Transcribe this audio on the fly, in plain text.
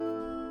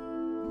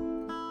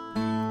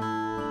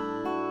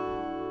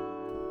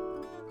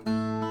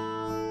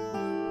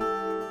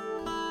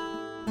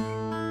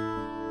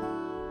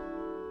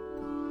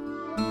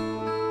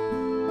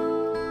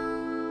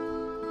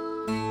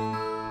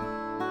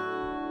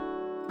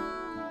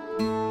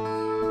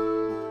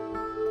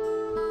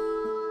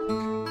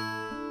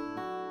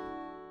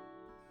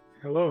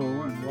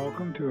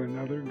to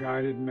another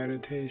guided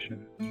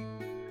meditation.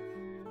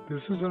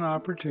 This is an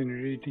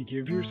opportunity to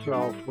give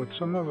yourself what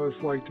some of us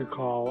like to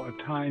call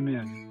a time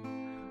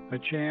in, a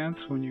chance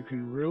when you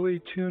can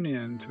really tune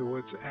in to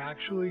what's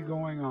actually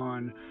going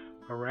on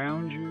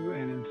around you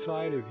and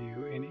inside of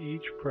you in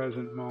each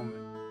present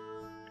moment.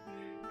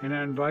 And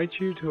I invite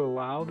you to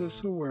allow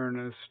this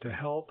awareness to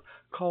help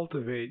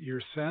cultivate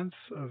your sense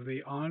of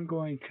the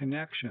ongoing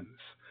connections,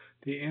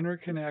 the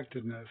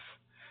interconnectedness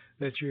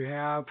that you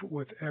have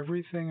with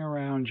everything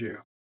around you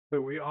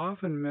that we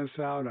often miss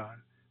out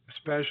on,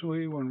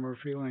 especially when we're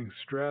feeling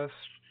stressed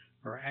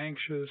or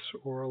anxious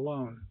or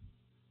alone.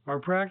 Our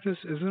practice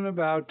isn't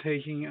about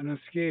taking an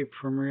escape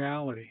from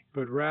reality,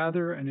 but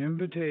rather an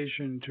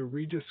invitation to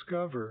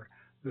rediscover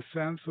the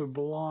sense of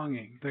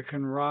belonging that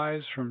can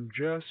rise from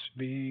just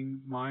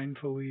being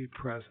mindfully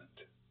present.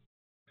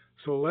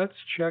 So let's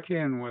check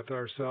in with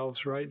ourselves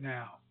right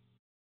now.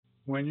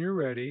 When you're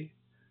ready,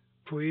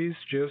 please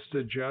just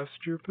adjust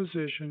your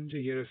position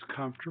to get as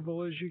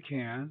comfortable as you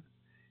can,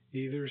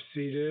 either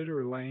seated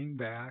or laying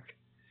back,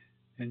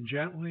 and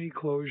gently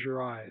close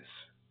your eyes.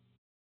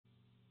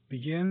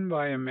 Begin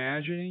by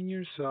imagining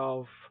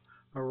yourself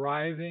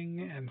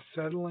arriving and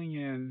settling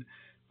in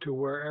to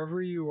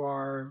wherever you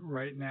are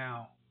right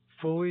now,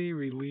 fully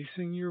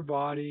releasing your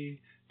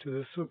body to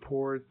the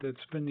support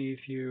that's beneath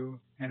you,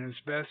 and as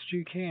best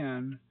you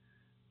can,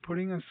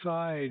 putting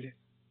aside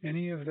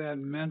any of that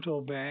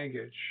mental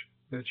baggage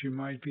that you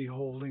might be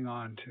holding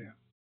on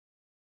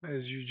to.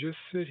 As you just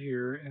sit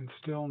here in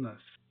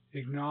stillness,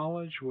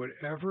 acknowledge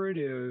whatever it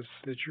is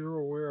that you're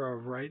aware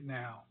of right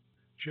now.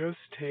 Just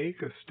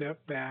take a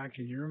step back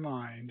in your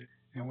mind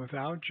and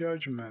without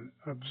judgment,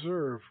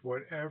 observe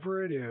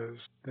whatever it is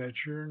that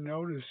you're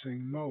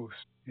noticing most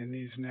in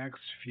these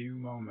next few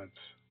moments.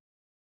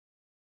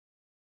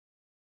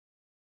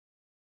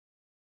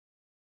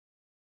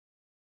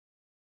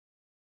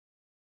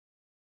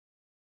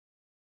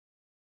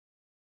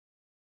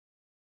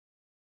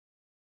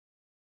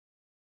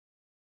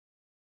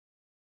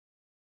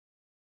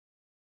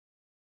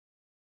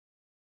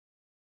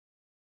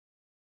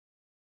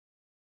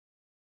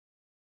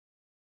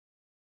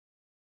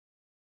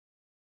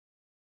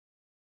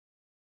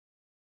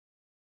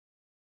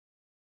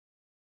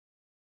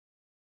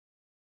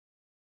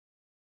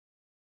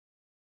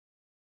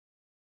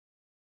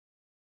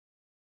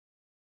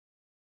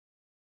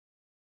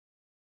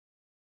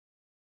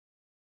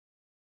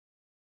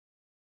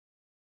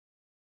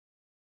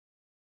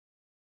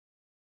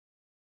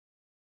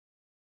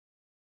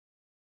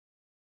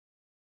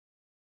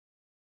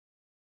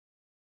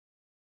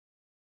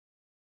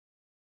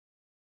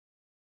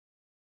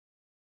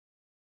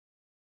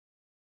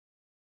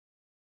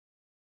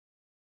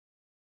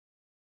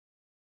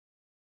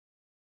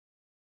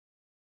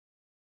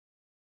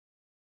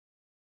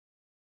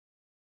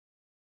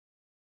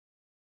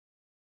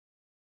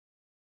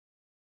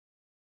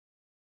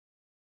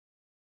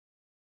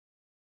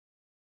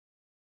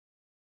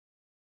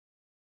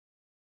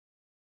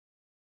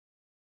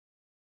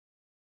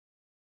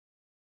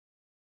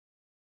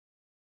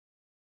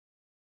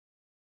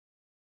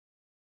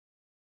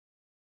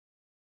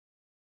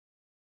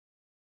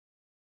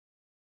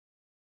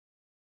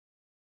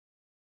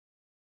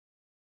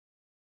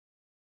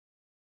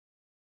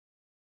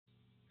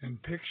 And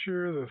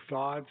picture the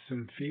thoughts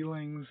and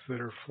feelings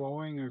that are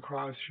flowing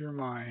across your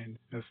mind,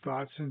 as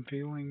thoughts and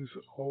feelings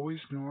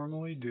always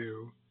normally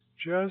do,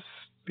 just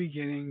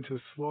beginning to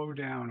slow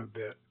down a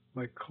bit,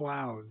 like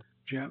clouds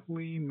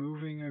gently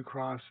moving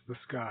across the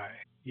sky,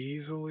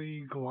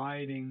 easily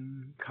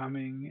gliding,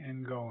 coming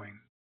and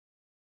going.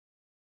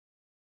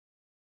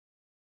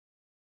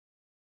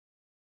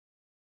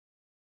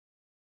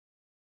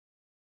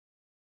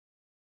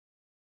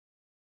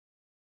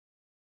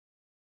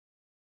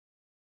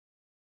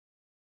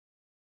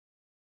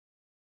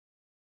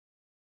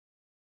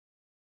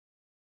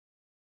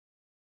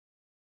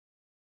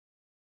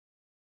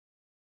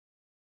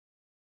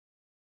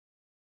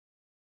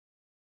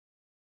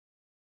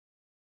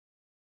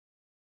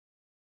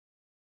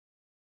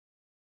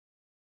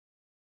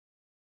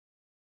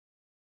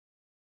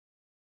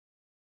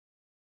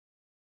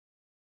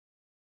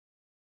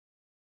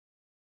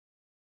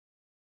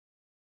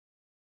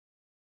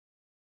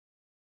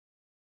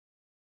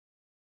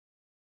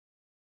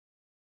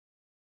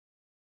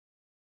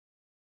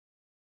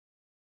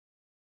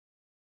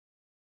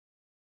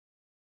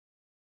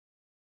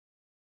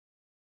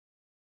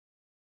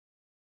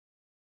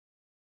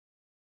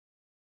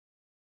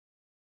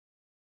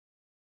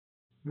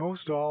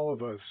 Most all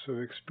of us have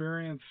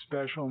experienced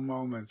special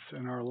moments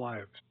in our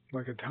lives,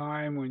 like a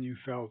time when you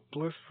felt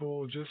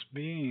blissful just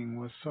being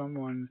with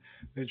someone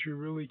that you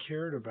really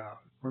cared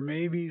about, or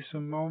maybe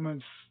some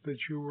moments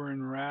that you were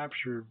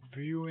enraptured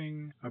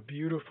viewing a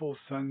beautiful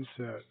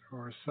sunset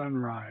or a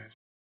sunrise,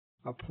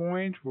 a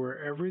point where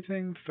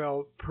everything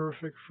felt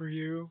perfect for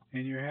you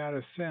and you had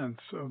a sense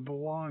of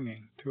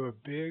belonging to a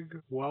big,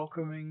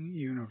 welcoming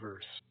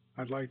universe.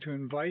 I'd like to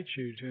invite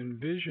you to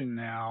envision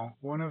now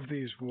one of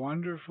these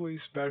wonderfully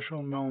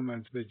special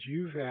moments that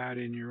you've had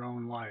in your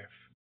own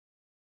life.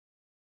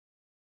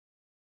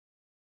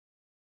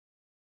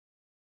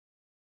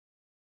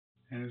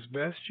 And as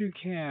best you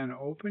can,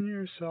 open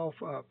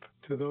yourself up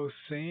to those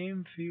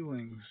same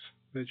feelings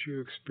that you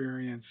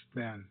experienced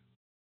then.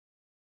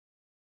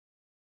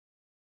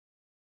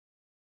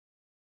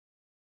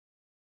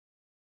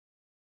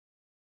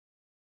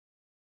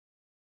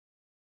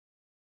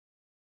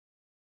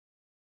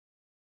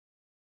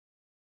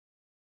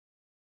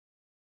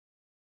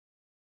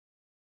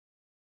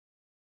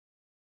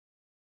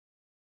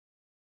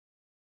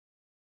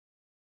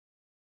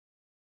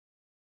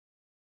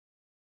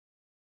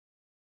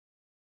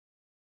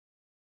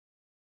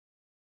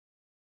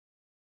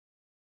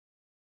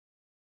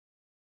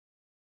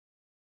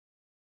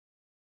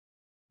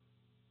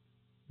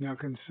 Now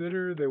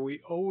consider that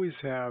we always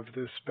have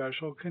this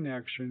special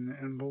connection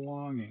and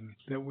belonging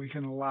that we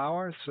can allow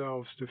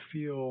ourselves to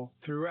feel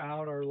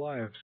throughout our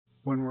lives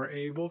when we're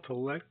able to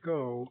let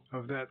go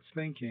of that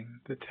thinking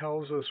that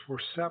tells us we're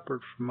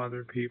separate from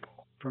other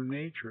people, from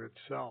nature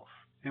itself.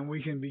 And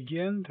we can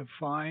begin to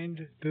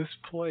find this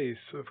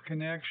place of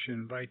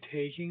connection by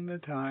taking the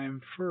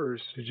time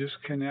first to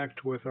just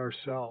connect with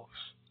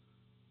ourselves,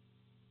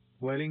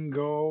 letting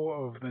go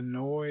of the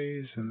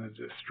noise and the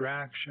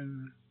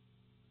distraction,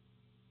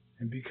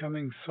 and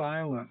becoming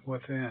silent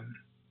within,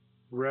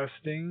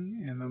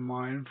 resting in the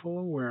mindful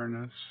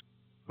awareness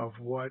of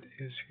what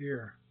is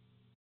here.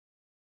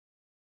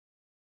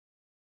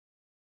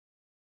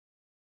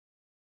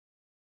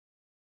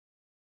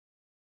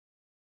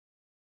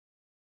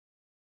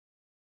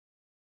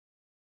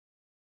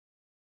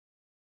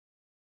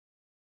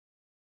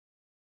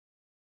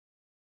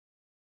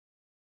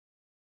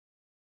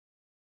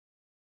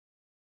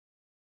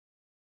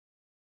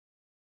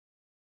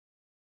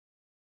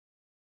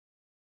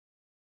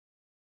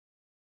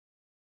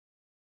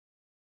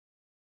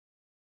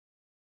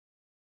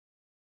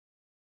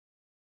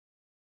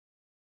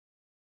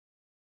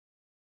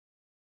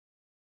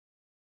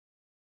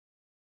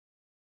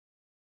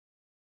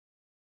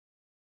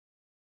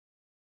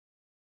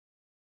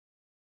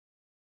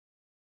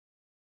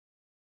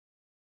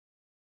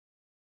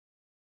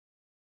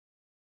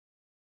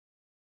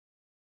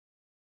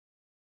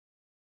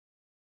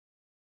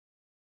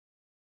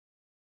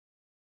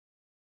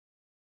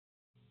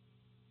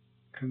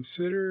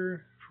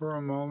 Consider for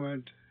a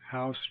moment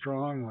how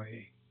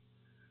strongly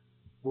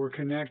we're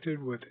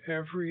connected with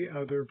every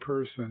other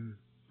person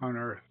on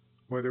earth,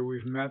 whether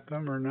we've met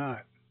them or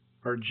not.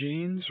 Our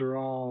genes are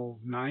all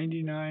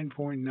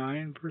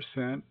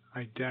 99.9%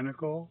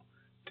 identical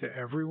to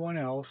everyone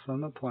else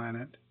on the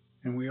planet,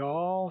 and we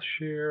all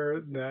share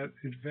that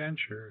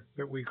adventure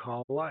that we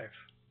call life.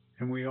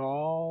 And we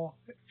all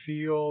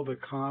feel the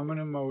common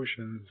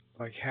emotions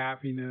like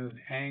happiness,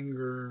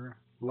 anger,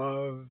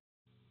 love.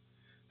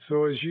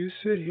 So as you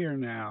sit here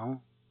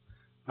now,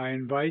 I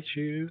invite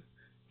you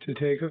to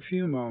take a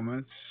few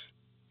moments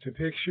to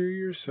picture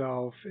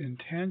yourself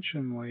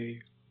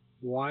intentionally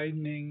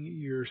widening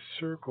your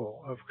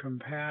circle of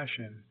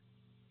compassion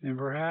and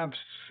perhaps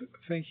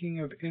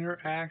thinking of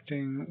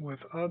interacting with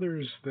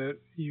others that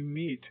you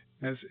meet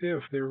as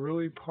if they're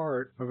really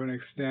part of an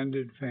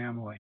extended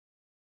family,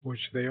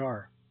 which they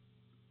are.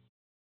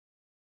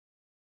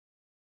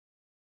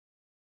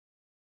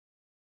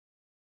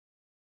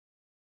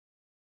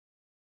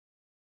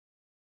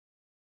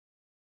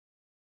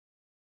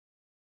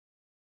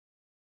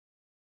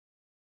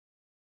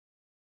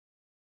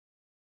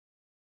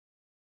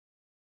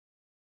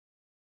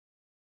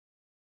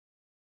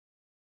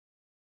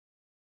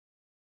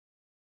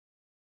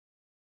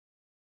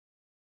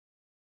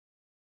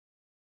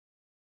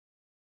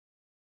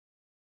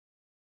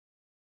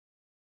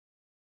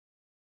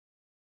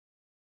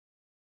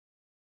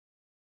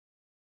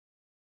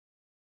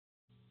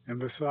 And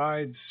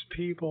besides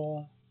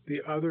people, the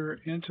other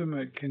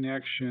intimate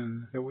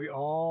connection that we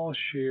all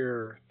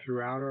share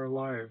throughout our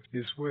lives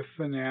is with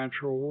the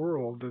natural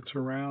world that's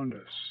around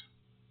us.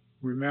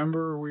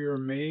 Remember, we are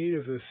made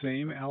of the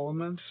same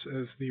elements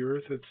as the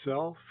earth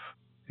itself,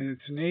 and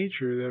it's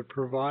nature that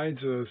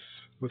provides us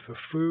with the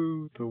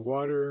food, the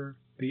water,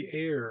 the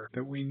air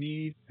that we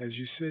need as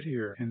you sit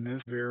here in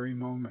this very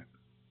moment.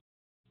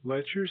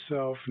 Let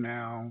yourself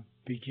now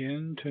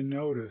begin to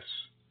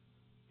notice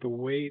the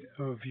weight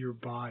of your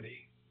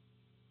body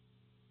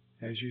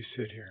as you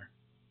sit here.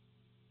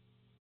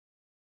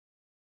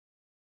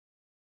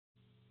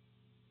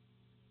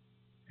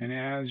 And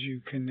as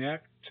you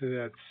connect to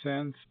that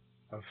sense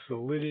of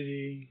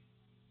solidity,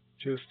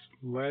 just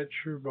let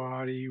your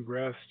body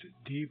rest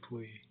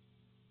deeply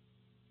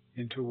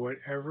into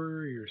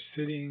whatever you're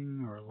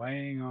sitting or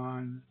laying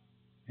on,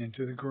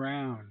 into the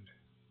ground,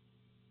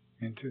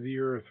 into the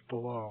earth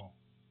below.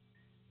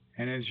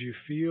 And as you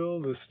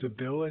feel the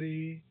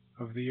stability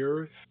of the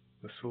earth,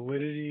 the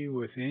solidity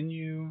within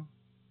you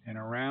and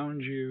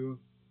around you,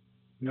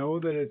 know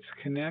that it's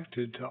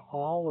connected to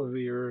all of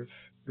the earth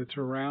that's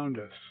around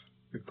us,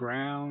 the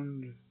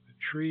ground, the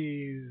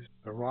trees,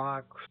 the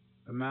rocks,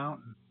 the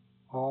mountains,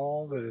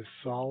 all that is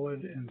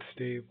solid and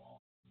stable.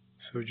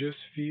 So just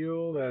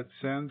feel that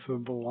sense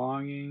of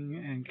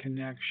belonging and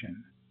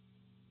connection,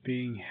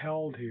 being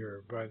held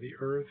here by the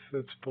earth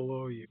that's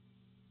below you,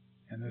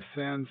 and the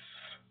sense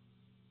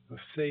of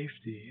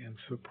safety and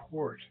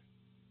support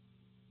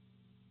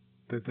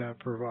that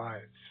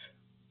provides.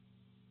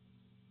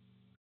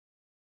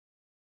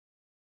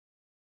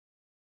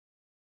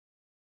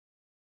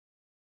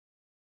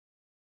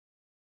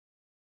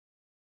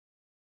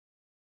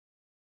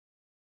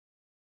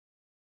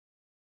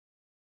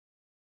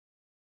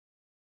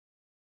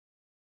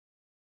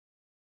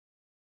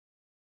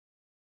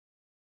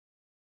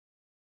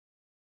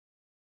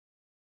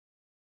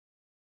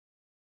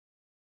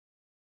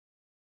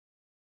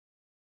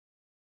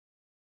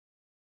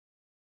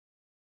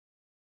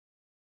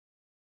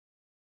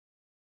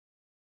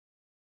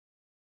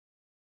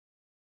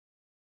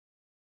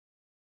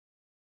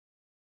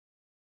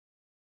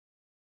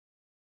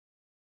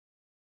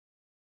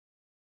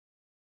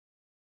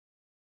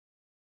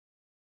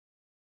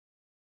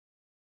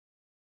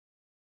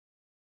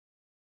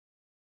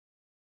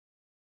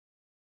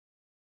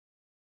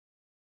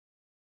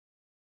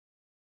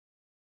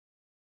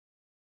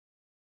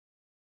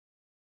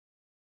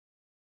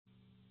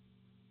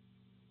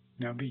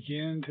 Now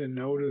begin to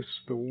notice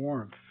the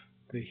warmth,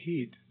 the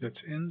heat that's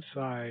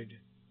inside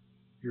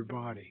your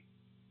body.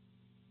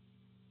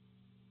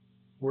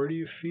 Where do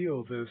you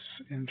feel this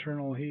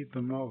internal heat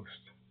the most?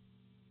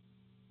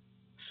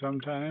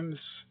 Sometimes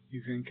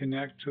you can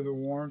connect to the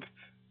warmth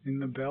in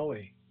the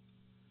belly,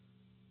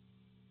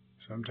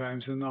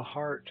 sometimes in the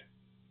heart,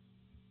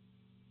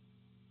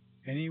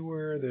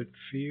 anywhere that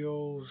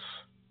feels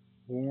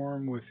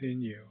warm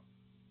within you.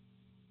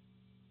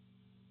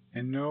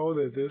 And know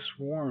that this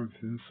warmth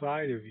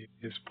inside of you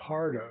is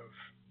part of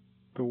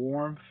the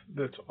warmth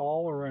that's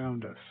all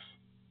around us.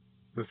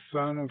 The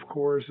sun, of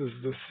course, is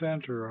the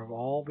center of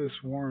all this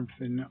warmth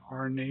in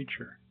our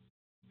nature.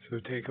 So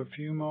take a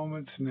few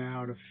moments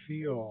now to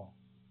feel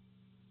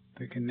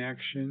the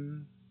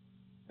connection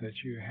that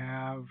you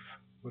have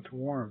with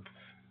warmth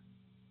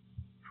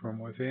from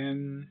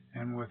within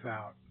and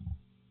without.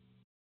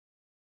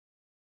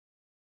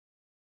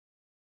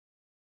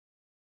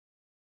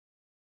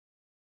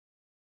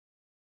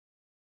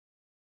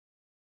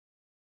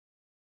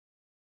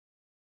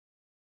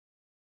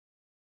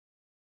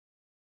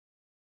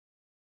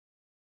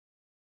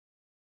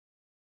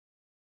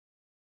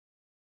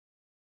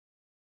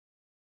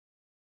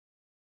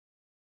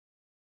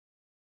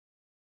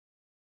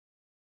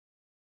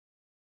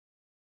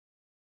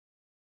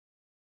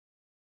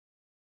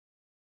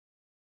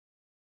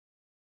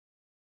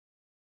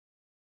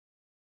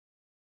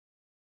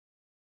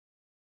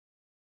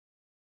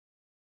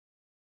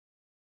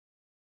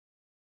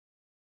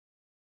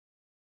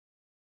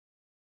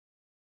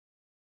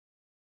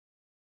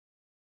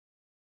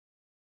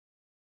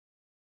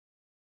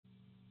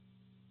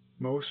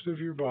 Most of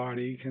your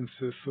body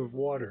consists of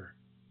water,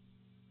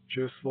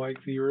 just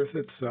like the earth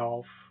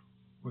itself,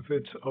 with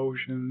its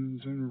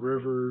oceans and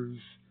rivers,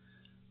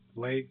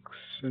 lakes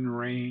and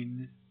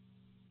rain.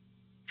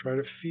 Try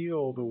to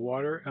feel the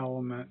water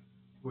element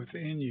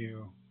within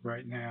you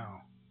right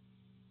now.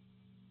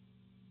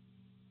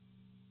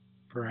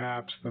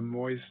 Perhaps the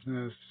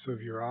moistness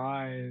of your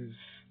eyes,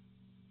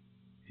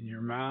 in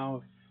your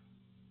mouth,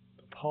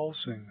 the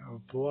pulsing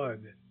of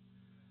blood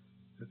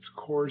that's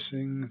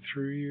coursing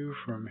through you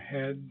from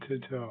head to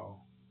toe.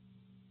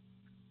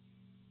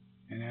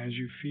 And as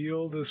you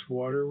feel this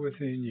water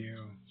within you,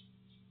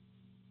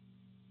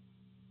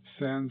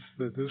 sense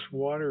that this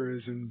water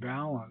is in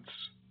balance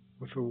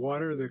with the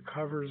water that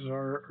covers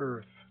our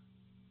earth.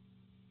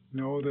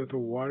 Know that the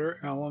water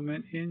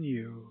element in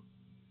you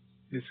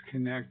is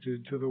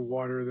connected to the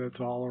water that's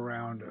all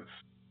around us.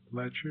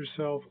 Let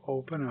yourself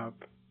open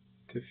up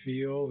to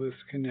feel this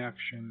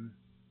connection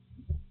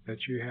that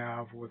you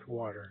have with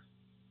water.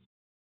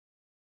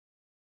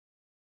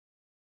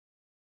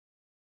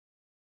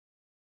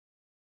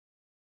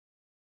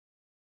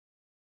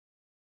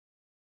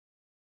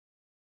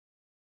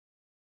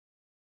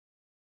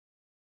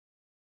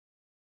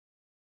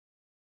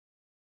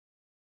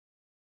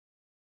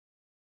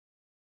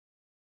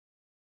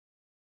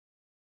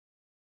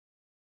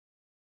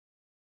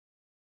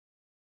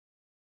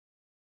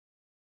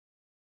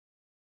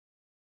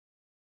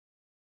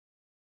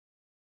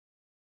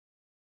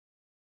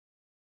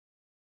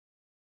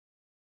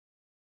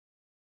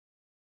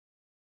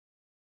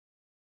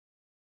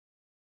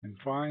 And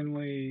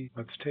finally,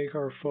 let's take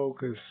our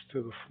focus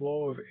to the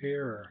flow of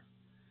air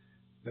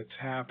that's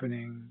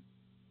happening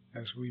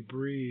as we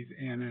breathe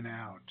in and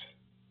out.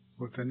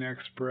 With the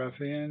next breath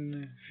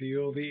in,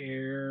 feel the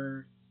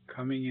air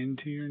coming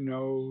into your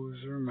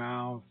nose or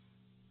mouth,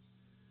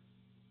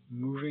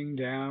 moving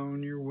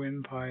down your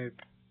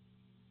windpipe,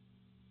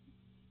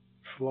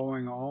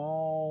 flowing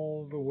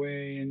all the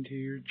way into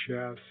your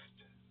chest.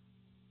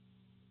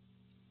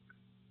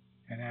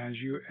 And as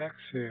you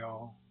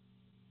exhale,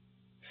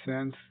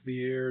 sense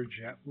the air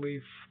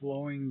gently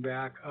flowing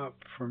back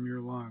up from your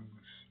lungs,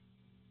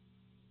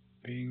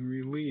 being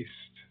released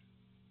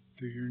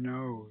through your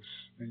nose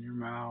and your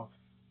mouth,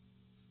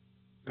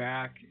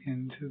 back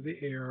into the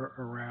air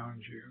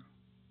around you.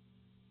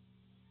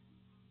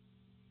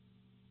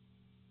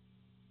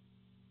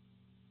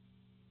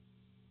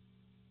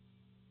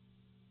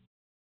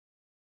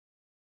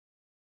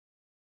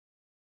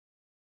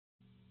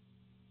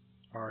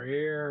 Our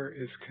air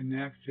is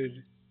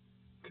connected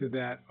to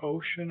that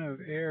ocean of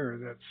air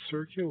that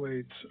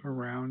circulates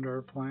around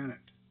our planet,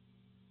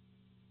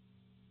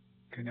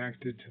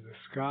 connected to the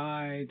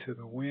sky, to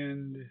the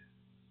wind,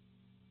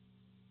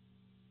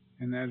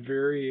 and that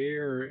very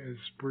air is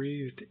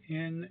breathed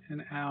in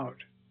and out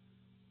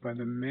by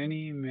the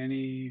many,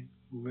 many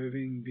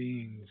living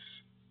beings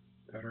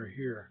that are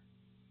here.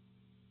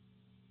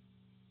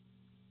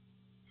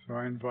 So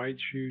I invite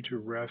you to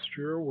rest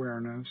your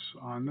awareness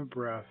on the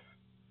breath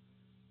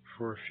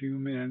for a few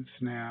minutes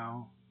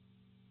now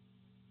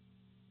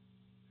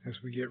as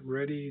we get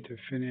ready to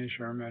finish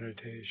our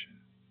meditation.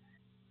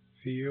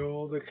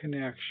 Feel the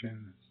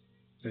connection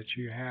that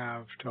you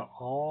have to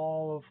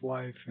all of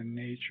life and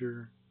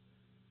nature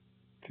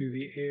through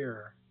the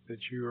air that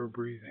you are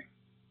breathing.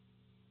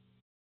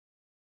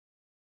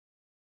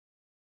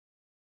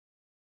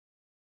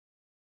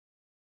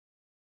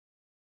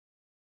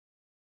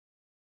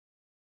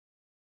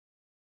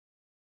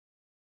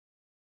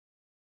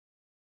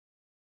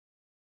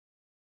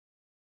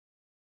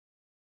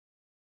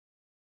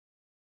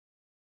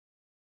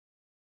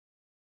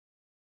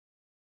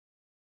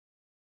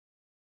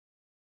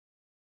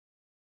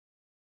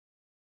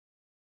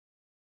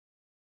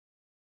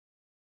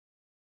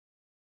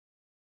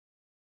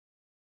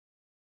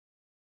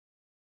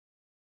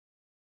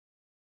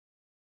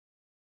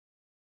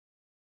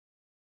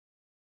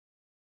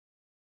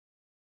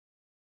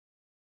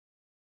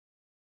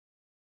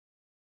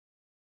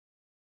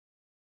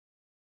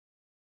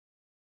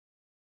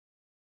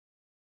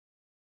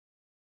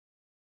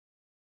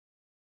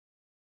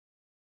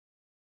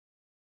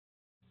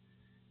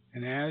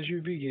 And as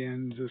you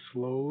begin to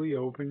slowly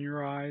open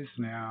your eyes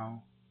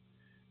now,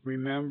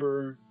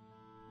 remember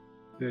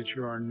that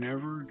you are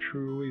never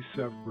truly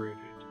separated,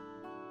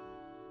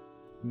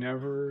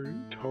 never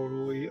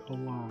totally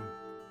alone.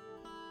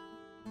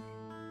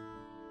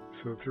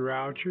 So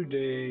throughout your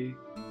day,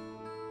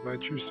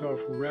 let yourself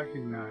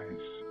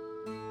recognize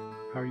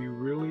how you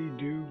really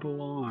do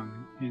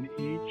belong in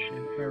each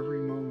and every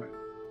moment,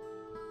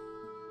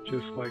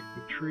 just like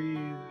the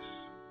trees,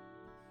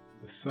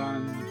 the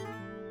sun,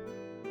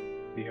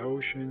 the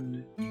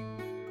ocean,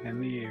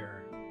 and the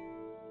air.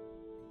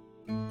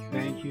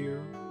 Thank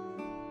you,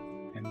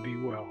 and be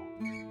well.